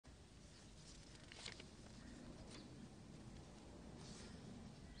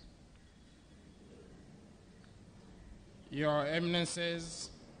Your Eminences,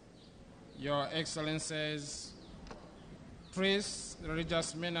 Your Excellencies, priests,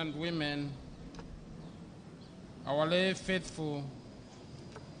 religious men and women, our lay faithful,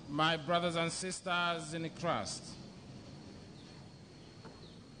 my brothers and sisters in Christ.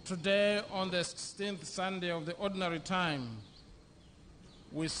 Today, on the 16th Sunday of the ordinary time,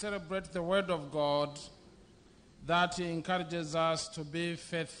 we celebrate the Word of God that encourages us to be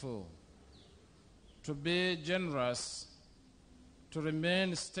faithful, to be generous, to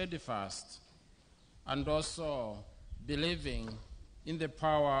remain steadfast, and also believing in the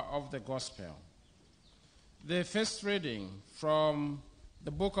power of the gospel. The first reading from the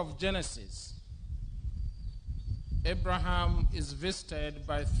book of Genesis. Abraham is visited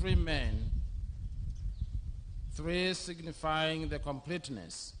by three men, three signifying the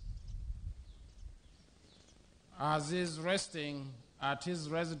completeness, as he is resting at his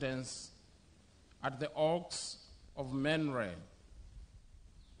residence at the oaks of Mamre.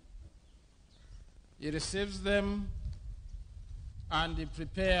 He receives them and he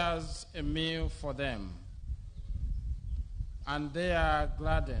prepares a meal for them, and they are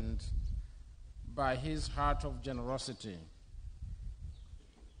gladdened by his heart of generosity.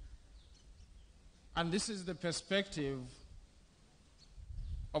 And this is the perspective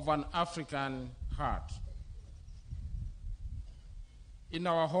of an African heart. In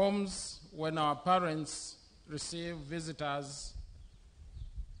our homes, when our parents receive visitors,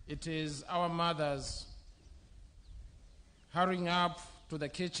 it is our mothers hurrying up to the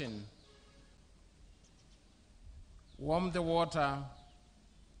kitchen, warm the water,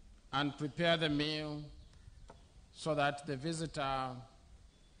 and prepare the meal so that the visitor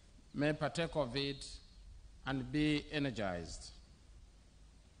may partake of it and be energized.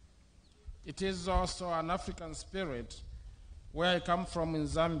 It is also an African spirit. Where I come from in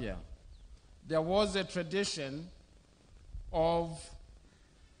Zambia, there was a tradition of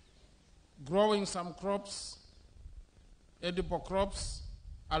growing some crops, edible crops,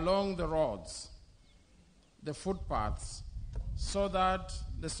 along the roads, the footpaths, so that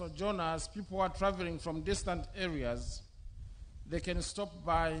the sojourners, people who are traveling from distant areas, they can stop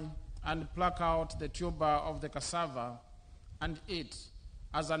by and pluck out the tuber of the cassava and eat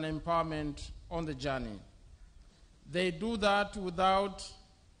as an empowerment on the journey. They do that without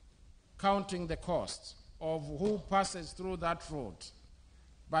counting the cost of who passes through that route.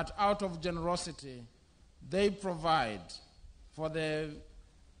 But out of generosity, they provide for the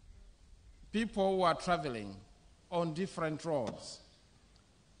people who are traveling on different roads.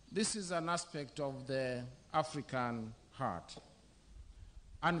 This is an aspect of the African heart.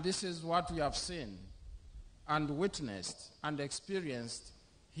 And this is what we have seen and witnessed and experienced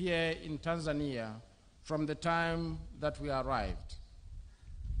here in Tanzania from the time that we arrived.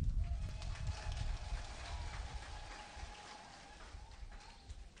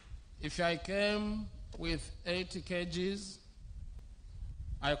 If I came with 80 kgs,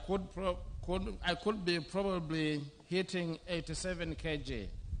 I could be probably hitting 87 kg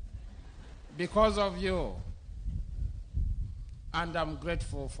because of you, and I'm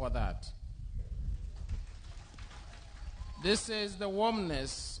grateful for that. This is the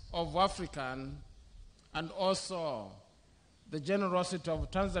warmness of African and also the generosity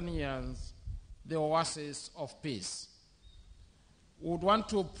of Tanzanians, the oasis of peace. We would want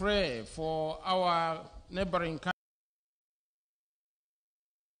to pray for our neighboring countries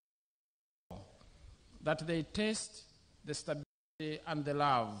that they taste the stability and the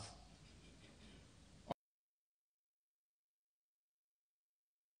love of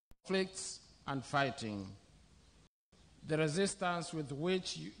conflicts and fighting, the resistance with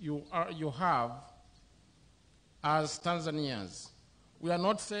which you have as Tanzanians. We are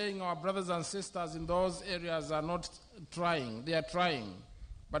not saying our brothers and sisters in those areas are not trying. They are trying.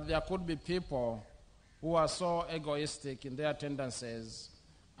 But there could be people who are so egoistic in their tendencies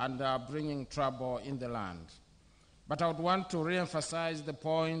and are bringing trouble in the land. But I would want to reemphasize the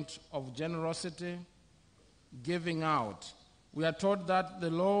point of generosity, giving out. We are told that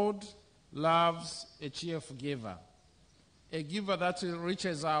the Lord loves a cheerful giver. A giver that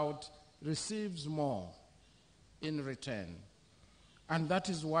reaches out receives more in return. And that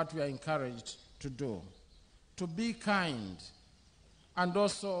is what we are encouraged to do, to be kind and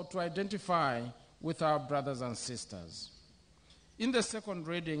also to identify with our brothers and sisters. In the second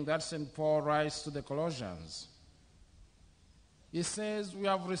reading that St. Paul writes to the Colossians, he says, we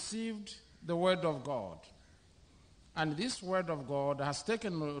have received the word of God, and this word of God has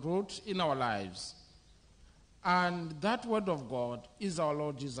taken root in our lives, and that word of God is our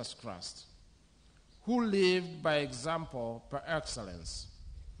Lord Jesus Christ, who lived by example per excellence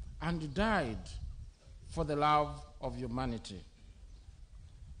and died for the love of humanity.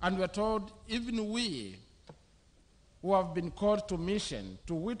 And we're told even we who have been called to mission,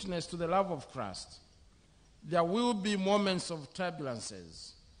 to witness to the love of Christ, there will be moments of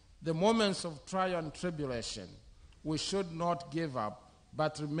turbulences, the moments of trial and tribulation. We should not give up,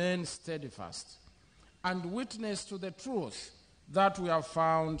 but remain steadfast and witness to the truth that we have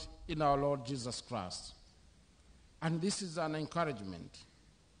found in our Lord Jesus Christ. And this is an encouragement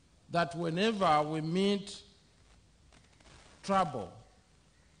that whenever we meet trouble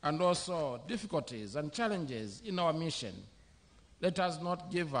and also difficulties and challenges in our mission, let us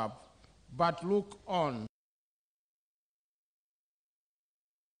not give up, but look on.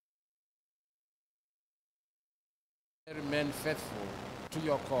 Remain faithful to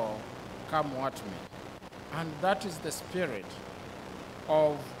your call, come what may. And that is the spirit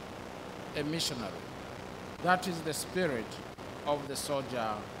of a missionary. That is the spirit of the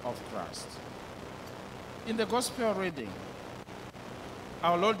soldier of Christ. In the gospel reading,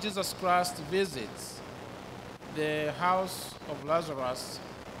 our Lord Jesus Christ visits the house of Lazarus,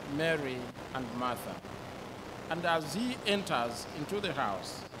 Mary, and Martha. And as he enters into the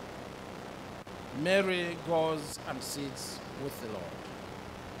house, Mary goes and sits with the Lord.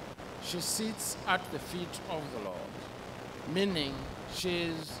 She sits at the feet of the Lord, meaning she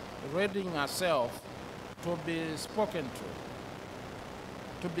is readying herself to be spoken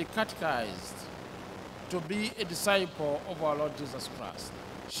to be catechized, to be a disciple of our Lord Jesus Christ.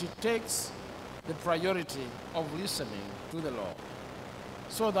 She takes the priority of listening to the Lord,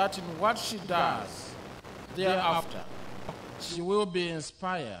 so that in what she does thereafter, she will be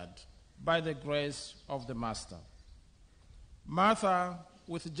inspired by the grace of the Master. Martha,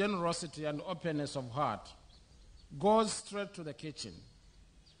 with generosity and openness of heart, goes straight to the kitchen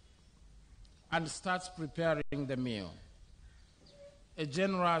and starts preparing the meal. A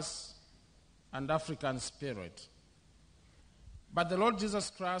generous and African spirit. But the Lord Jesus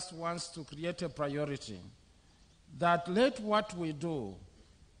Christ wants to create a priority that let what we do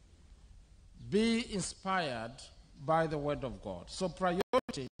be inspired by the Word of God. So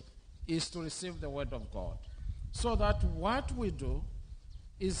priority is to receive the Word of God, so that what we do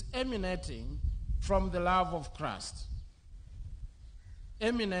is emanating from the love of Christ,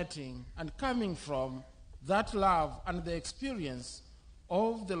 emanating and coming from that love and the experience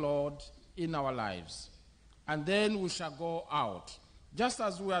of the Lord in our lives. And then we shall go out, just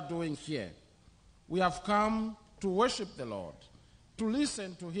as we are doing here. We have come to worship the Lord, to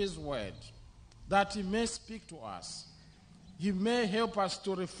listen to his word, that he may speak to us. He may help us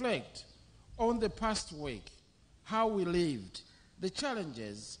to reflect on the past week, how we lived, the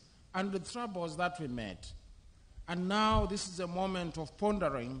challenges and the troubles that we met. And now this is a moment of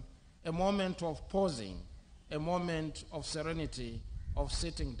pondering, a moment of pausing, a moment of serenity, of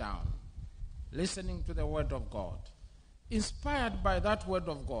sitting down, listening to the word of God. Inspired by that word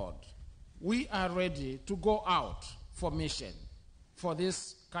of God, we are ready to go out for mission for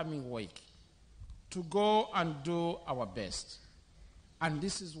this coming week, to go and do our best. And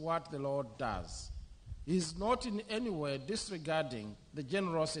this is what the Lord does. He is not in any way disregarding the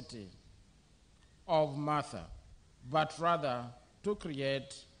generosity of Martha, but rather to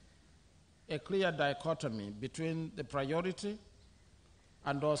create a clear dichotomy between the priority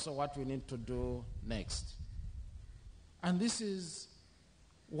and also what we need to do next. And this is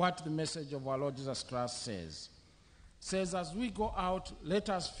what the message of our Lord Jesus Christ says. It says, as we go out, let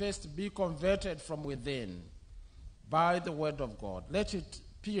us first be converted from within by the word of God. Let it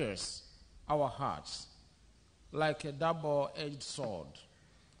pierce our hearts like a double-edged sword,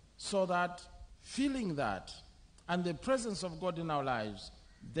 so that feeling that and the presence of God in our lives,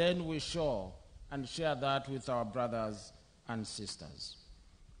 then we show and share that with our brothers and sisters.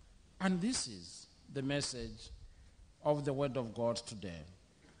 And this is the message of the Word of God today.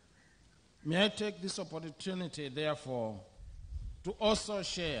 May I take this opportunity, therefore, to also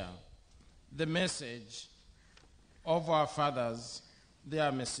share the message of our fathers,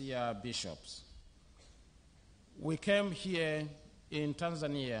 their Messiah bishops. We came here in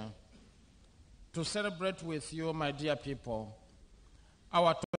Tanzania to celebrate with you, my dear people,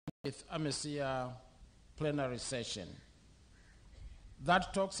 our 20th Messiah plenary session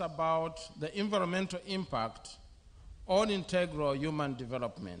that talks about the environmental impact on integral human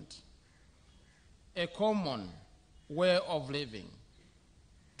development, a common way of living,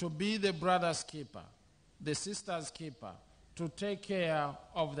 to be the brother's keeper, the sister's keeper, to take care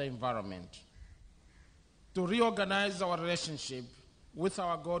of the environment, to reorganize our relationship with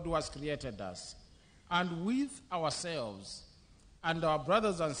our God who has created us, and with ourselves and our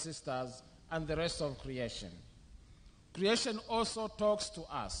brothers and sisters and the rest of creation. Creation also talks to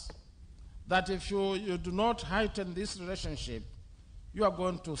us that if you do not heighten this relationship, you are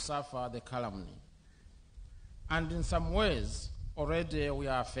going to suffer the calumny. And in some ways, already we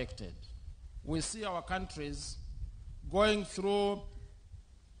are affected. We see our countries going through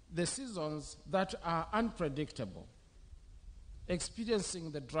the seasons that are unpredictable,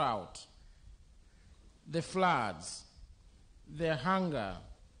 experiencing the drought, the floods, the hunger,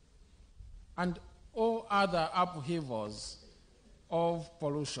 and all other upheavals of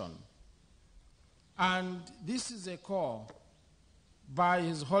pollution. And this is a call by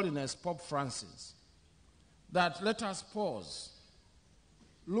His Holiness Pope Francis that let us pause,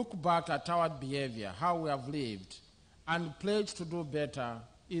 look back at our behavior, how we have lived, and pledge to do better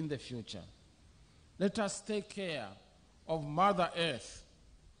in the future. Let us take care of Mother Earth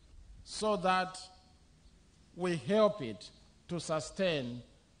so that we help it to sustain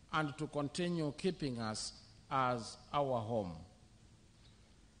and to continue keeping us as our home.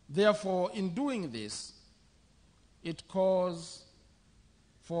 Therefore, in doing this, it calls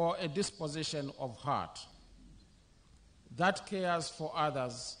for a disposition of heart that cares for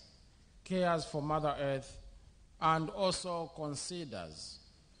others, cares for Mother Earth, and also considers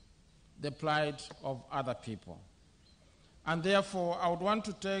the plight of other people. And therefore, I would want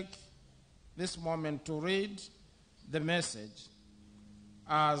to take this moment to read the message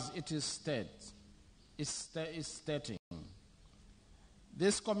as it is stating.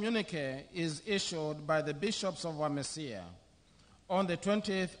 This communique is issued by the bishops of Amesia on the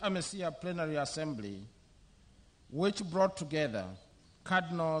 20th Amesia Plenary Assembly, which brought together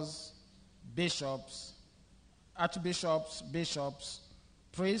cardinals, bishops, archbishops, bishops,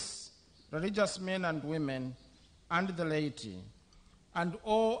 priests, religious men and women, and the laity, and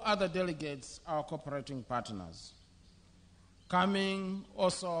all other delegates, our cooperating partners. Coming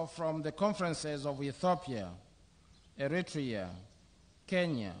also from the conferences of Ethiopia, Eritrea,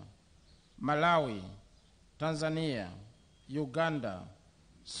 Kenya, Malawi, Tanzania, Uganda,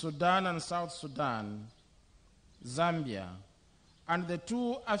 Sudan and South Sudan, Zambia, and the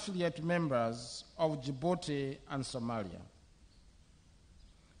 2 affiliate members of Djibouti and Somalia.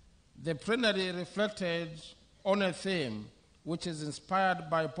 The plenary reflected on a theme which is inspired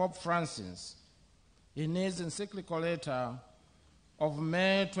by Pope Francis in his encyclical letter of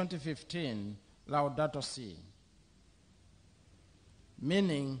May 2015, Laudato Si,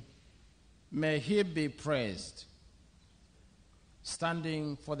 meaning, may he be praised,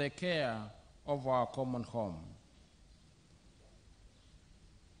 standing for the care of our common home.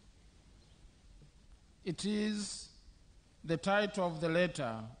 It is the title of the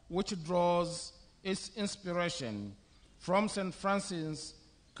letter which draws its inspiration from St. Francis'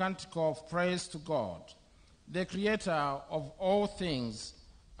 Canticle of Praise to God, the creator of all things,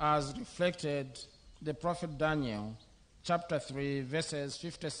 as reflected the prophet Daniel, chapter 3, verses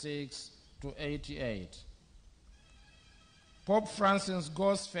 56 to 88. Pope Francis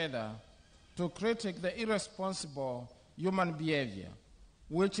goes further to critique the irresponsible human behavior,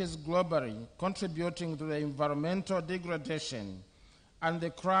 which is globally contributing to the environmental degradation and the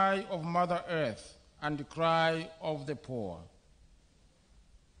cry of Mother Earth and the cry of the poor.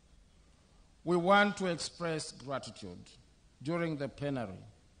 We want to express gratitude during the plenary.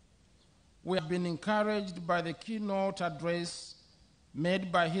 We have been encouraged by the keynote address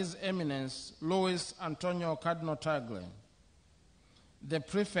made by His Eminence Luis Antonio Cardinal Tagle, the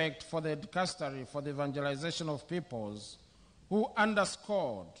prefect for the dicastery for the evangelization of peoples, who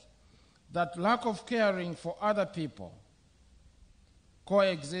underscored that lack of caring for other people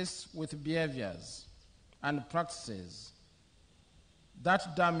coexists with behaviors and practices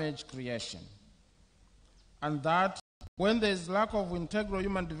that damage creation, and that when there is lack of integral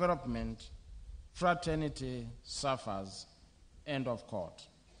human development, fraternity suffers. End of quote.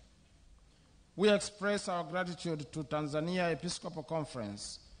 We express our gratitude to Tanzania Episcopal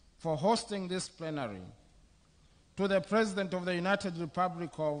Conference for hosting this plenary, to the President of the United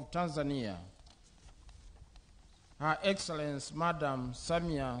Republic of Tanzania, Her Excellency Madam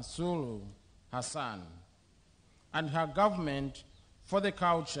Samia Suluhu Hassan, and her government for the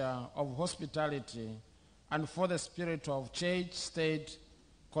culture of hospitality and for the spirit of church-state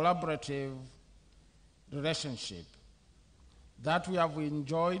collaborative relationship that we have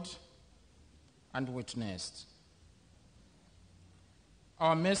enjoyed and witnessed.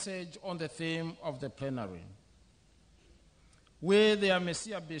 Our message on the theme of the plenary. We, the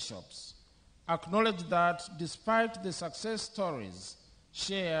Amesia bishops, acknowledge that despite the success stories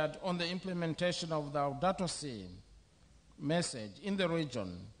shared on the implementation of the Laudato Si message in the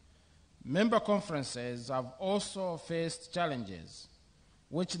region, member conferences have also faced challenges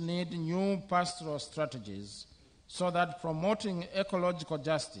which need new pastoral strategies so that promoting ecological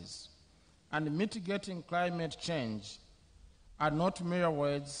justice, and mitigating climate change are not mere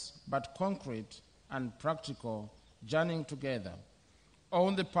words, but concrete and practical, journeying together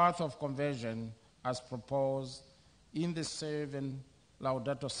on the path of conversion as proposed in the 7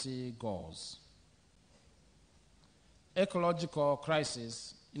 Laudato Si goals. Ecological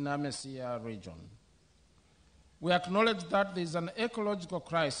crisis in Amshukuru region. We acknowledge that there is an ecological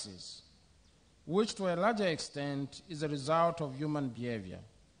crisis which to a larger extent is a result of human behavior.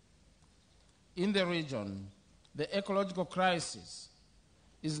 In the region, the ecological crisis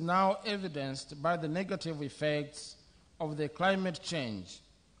is now evidenced by the negative effects of the climate change,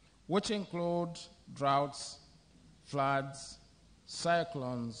 which include droughts, floods,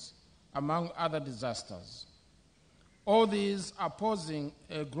 cyclones, among other disasters. All these are posing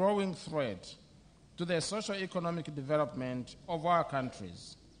a growing threat to the socio-economic development of our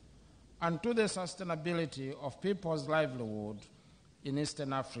countries and to the sustainability of people's livelihood in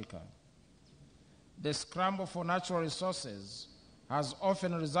Eastern Africa. The scramble for natural resources has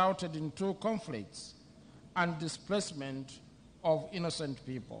often resulted in two conflicts and displacement of innocent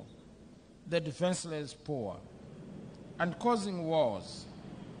people, the defenseless poor, and causing wars.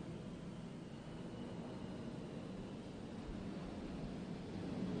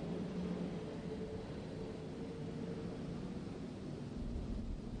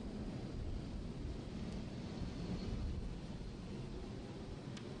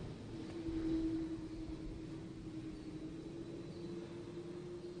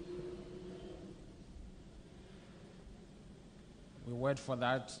 Wait for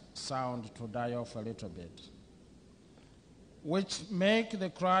that sound to die off a little bit, which make the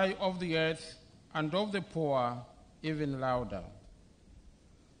cry of the earth and of the poor even louder.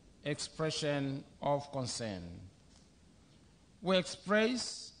 Expression of concern. We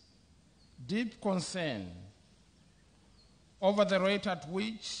express deep concern over the rate at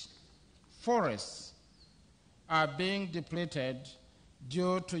which forests are being depleted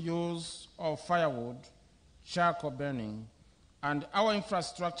due to use of firewood, charcoal burning, and our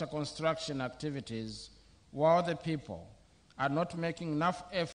infrastructure construction activities, while the people are not making enough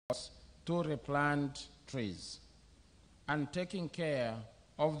efforts to replant trees and taking care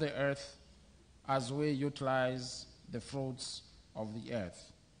of the earth as we utilize the fruits of the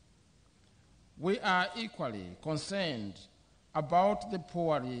earth. We are equally concerned about the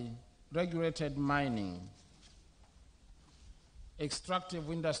poorly regulated mining,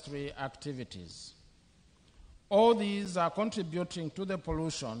 extractive industry activities. All these are contributing to the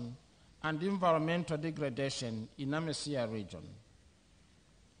pollution and environmental degradation in Amshukuru region.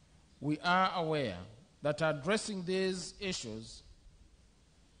 We are aware that addressing these issues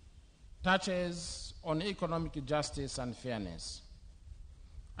touches on economic justice and fairness,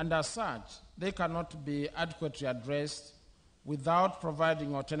 and as such, they cannot be adequately addressed without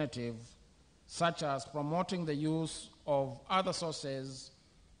providing alternatives, such as promoting the use of other sources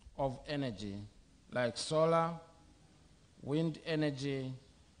of energy, like solar, wind energy,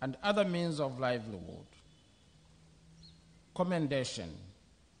 and other means of livelihood. Commendation.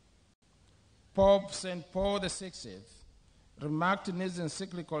 Pope St. Paul VI remarked in his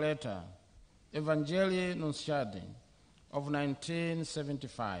encyclical letter, Evangelii Nuntiandi, of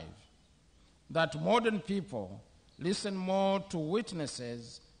 1975, that modern people listen more to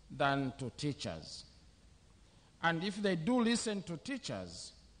witnesses than to teachers. And if they do listen to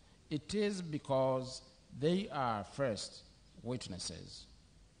teachers, it is because they are first witnesses.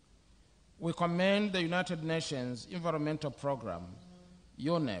 We commend the United Nations Environmental Program,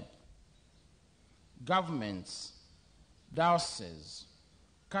 UNEP, governments, dioceses,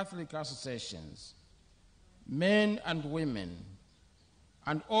 Catholic associations, men and women,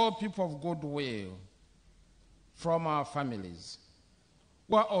 and all people of goodwill from our families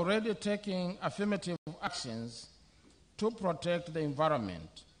who are already taking affirmative actions to protect the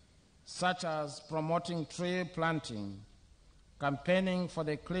environment, such as promoting tree planting, campaigning for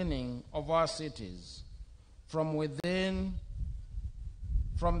the cleaning of our cities from the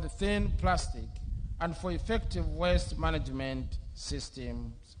thin plastic, and for effective waste management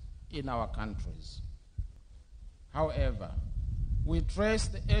systems in our countries. However, we trace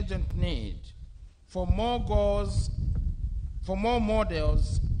the urgent need for more models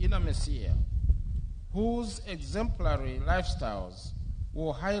in Amshukuru whose exemplary lifestyles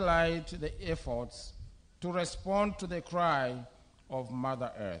will highlight the efforts to respond to the cry of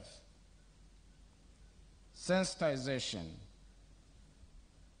Mother Earth. Sensitization.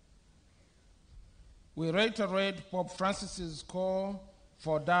 We reiterate Pope Francis's call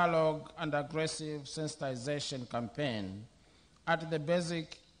for dialogue and aggressive sensitization campaign at the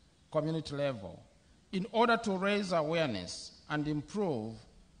basic community level in order to raise awareness and improve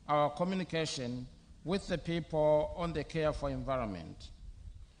our communication with the people on the care for environment,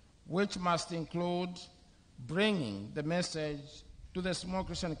 which must include bringing the message to the small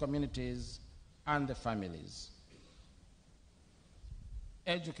Christian communities and the families.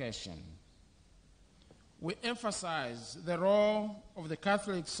 Education. We emphasize the role of the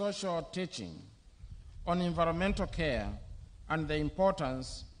Catholic social teaching on environmental care and the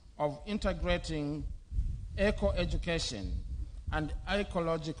importance of integrating eco-education and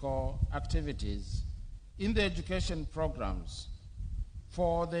ecological activities in the education programs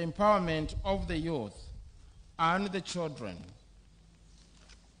for the empowerment of the youth and the children.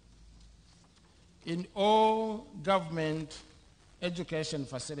 In all government education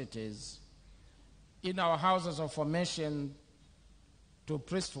facilities, in our houses of formation to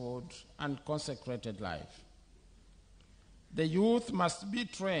priesthood and consecrated life. The youth must be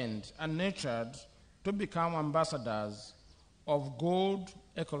trained and nurtured to become ambassadors of good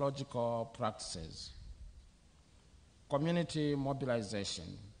ecological practices. Community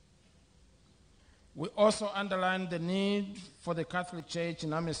mobilization. We also underline the need for the Catholic Church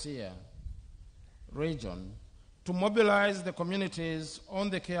in Amshukuru region to mobilize the communities on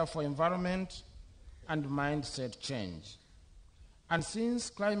the care for environment and mindset change. And since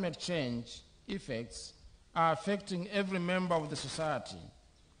climate change effects are affecting every member of the society,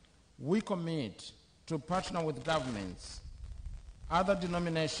 we commit to partner with governments, other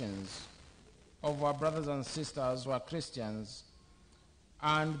denominations of our brothers and sisters who are Christians,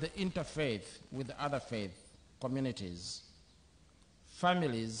 and the interfaith with other faith communities,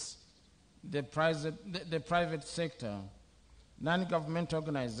 families, the private sector, non-governmental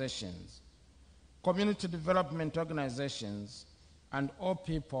organizations, community development organizations, and all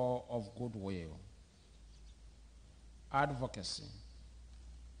people of goodwill. Advocacy.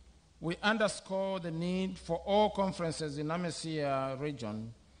 We underscore the need for all conferences in Amshukuru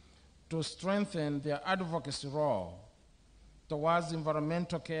region to strengthen their advocacy role towards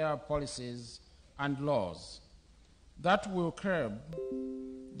environmental care policies and laws that will curb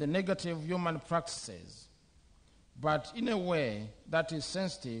the negative human practices, but in a way that is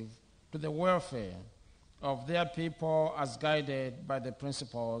sensitive to the welfare of their people as guided by the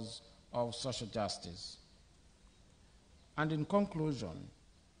principles of social justice. And in conclusion,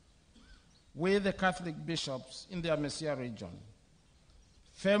 we, the Catholic bishops in the Amshukuru region,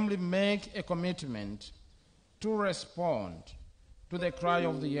 firmly make a commitment to respond to the cry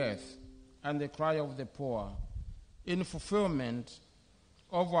of the earth and the cry of the poor in fulfillment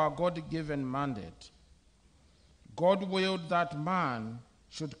of our God-given mandate. God willed that man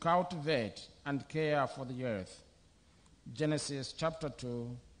should cultivate and care for the earth. Genesis chapter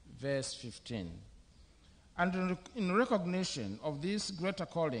 2, verse 15. And in recognition of this greater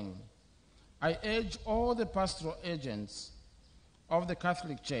calling, I urge all the pastoral agents of the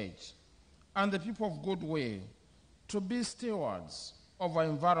Catholic Church and the people of goodwill to be stewards of our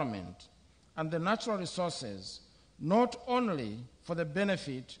environment and the natural resources, not only for the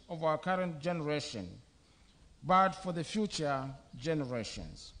benefit of our current generation, but for the future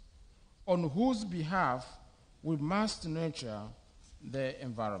generations, on whose behalf we must nurture the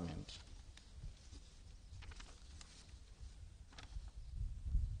environment.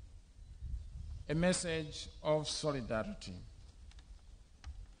 A message of solidarity.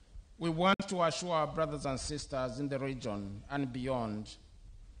 We want to assure our brothers and sisters in the region and beyond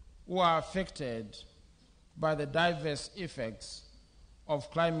who are affected by the diverse effects of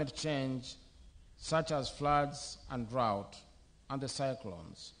climate change, such as floods and drought and the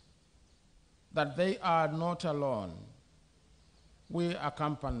cyclones, that they are not alone. We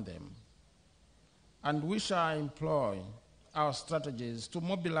accompany them, and we shall employ our strategies to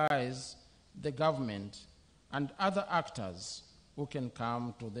mobilize the government and other actors who can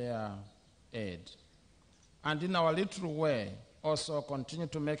come to their aid. And in our little way, also continue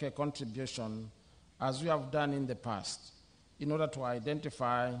to make a contribution, as we have done in the past, in order to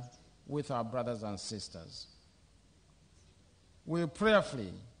identify with our brothers and sisters. We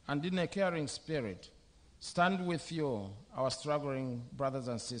prayerfully and in a caring spirit stand with you, our struggling brothers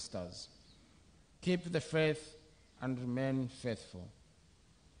and sisters. Keep the faith and remain faithful.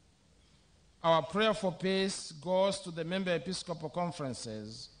 Our prayer for peace goes to the member episcopal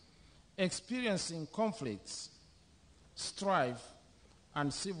conferences experiencing conflicts, strife,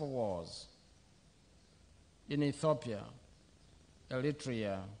 and civil wars in Ethiopia,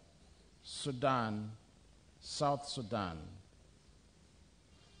 Eritrea, Sudan, South Sudan,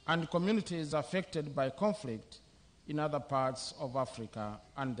 and communities affected by conflict in other parts of Africa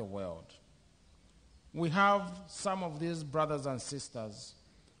and the world. We have some of these brothers and sisters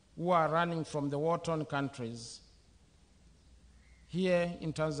who are running from the war-torn countries here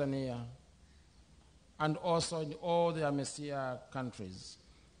in Tanzania and also in all the AMESIA countries.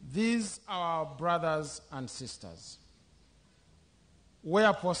 These are our brothers and sisters.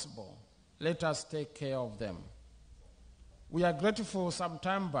 Where possible, let us take care of them. We are grateful some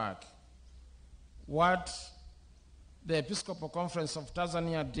time back what the Episcopal Conference of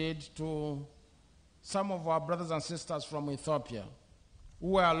Tanzania did to some of our brothers and sisters from Ethiopia who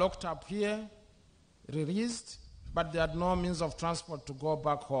were locked up here, released, but they had no means of transport to go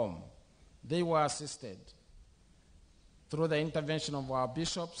back home. They were assisted through the intervention of our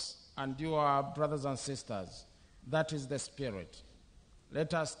bishops and you, our brothers and sisters. That is the spirit.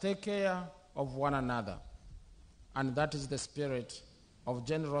 Let us take care of one another. And that is the spirit of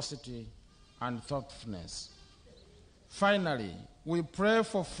generosity and thoughtfulness. Finally, we pray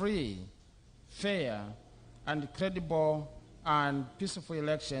for free, fair, and credible and peaceful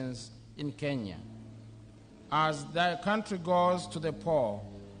elections in Kenya. As the country goes to the poll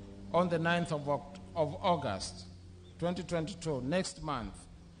on the 9th of August, 2022, next month,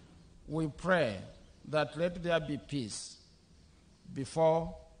 we pray that let there be peace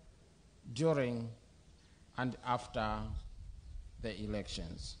before, during, and after the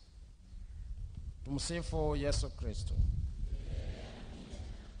elections. Tumsifu Yesu Kristo.